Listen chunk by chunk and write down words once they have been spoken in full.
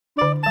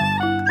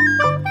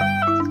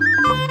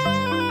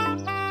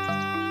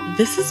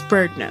This is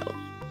BirdNote.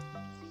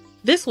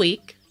 This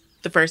week,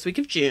 the first week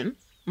of June,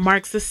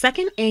 marks the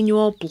second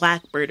annual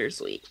Black Birders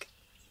Week.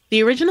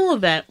 The original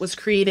event was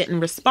created in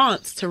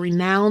response to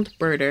renowned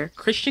birder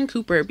Christian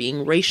Cooper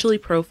being racially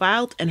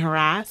profiled and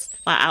harassed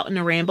while out in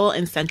a ramble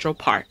in Central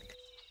Park.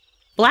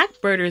 Black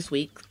Birders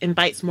Week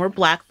invites more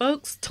Black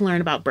folks to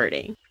learn about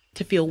birding,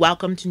 to feel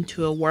welcomed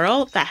into a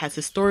world that has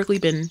historically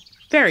been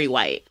very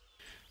white.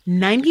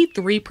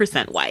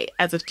 93% white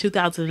as of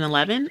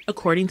 2011,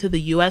 according to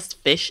the U.S.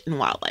 Fish and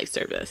Wildlife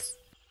Service.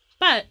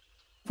 But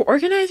for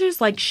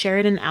organizers like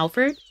Sheridan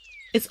Alford,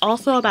 it's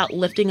also about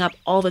lifting up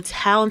all the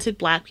talented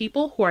Black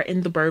people who are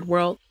in the bird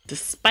world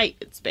despite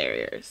its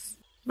barriers.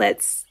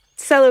 Let's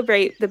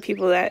celebrate the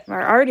people that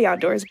are already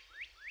outdoors.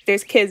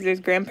 There's kids, there's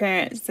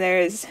grandparents,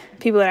 there's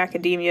people in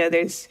academia,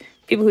 there's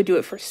people who do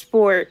it for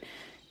sport.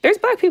 There's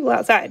Black people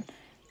outside.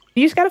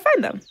 You just gotta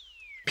find them.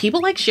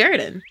 People like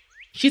Sheridan.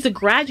 She's a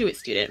graduate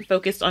student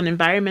focused on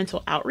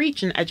environmental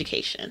outreach and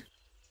education.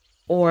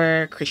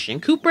 Or Christian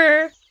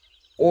Cooper,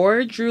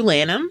 or Drew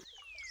Lanham,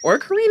 or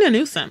Karina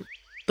Newsom.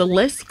 The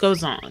list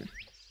goes on.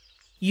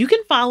 You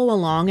can follow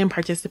along and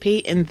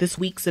participate in this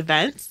week's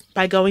events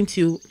by going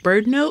to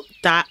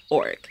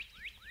birdnote.org.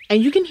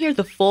 And you can hear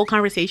the full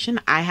conversation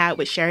I had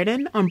with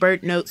Sheridan on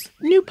BirdNote's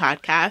new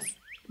podcast,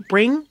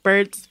 Bring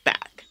Birds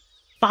Back.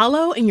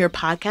 Follow in your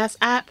podcast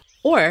app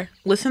or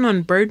listen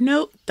on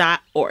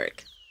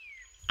birdnote.org.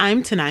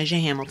 I'm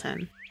Tenijah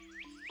Hamilton.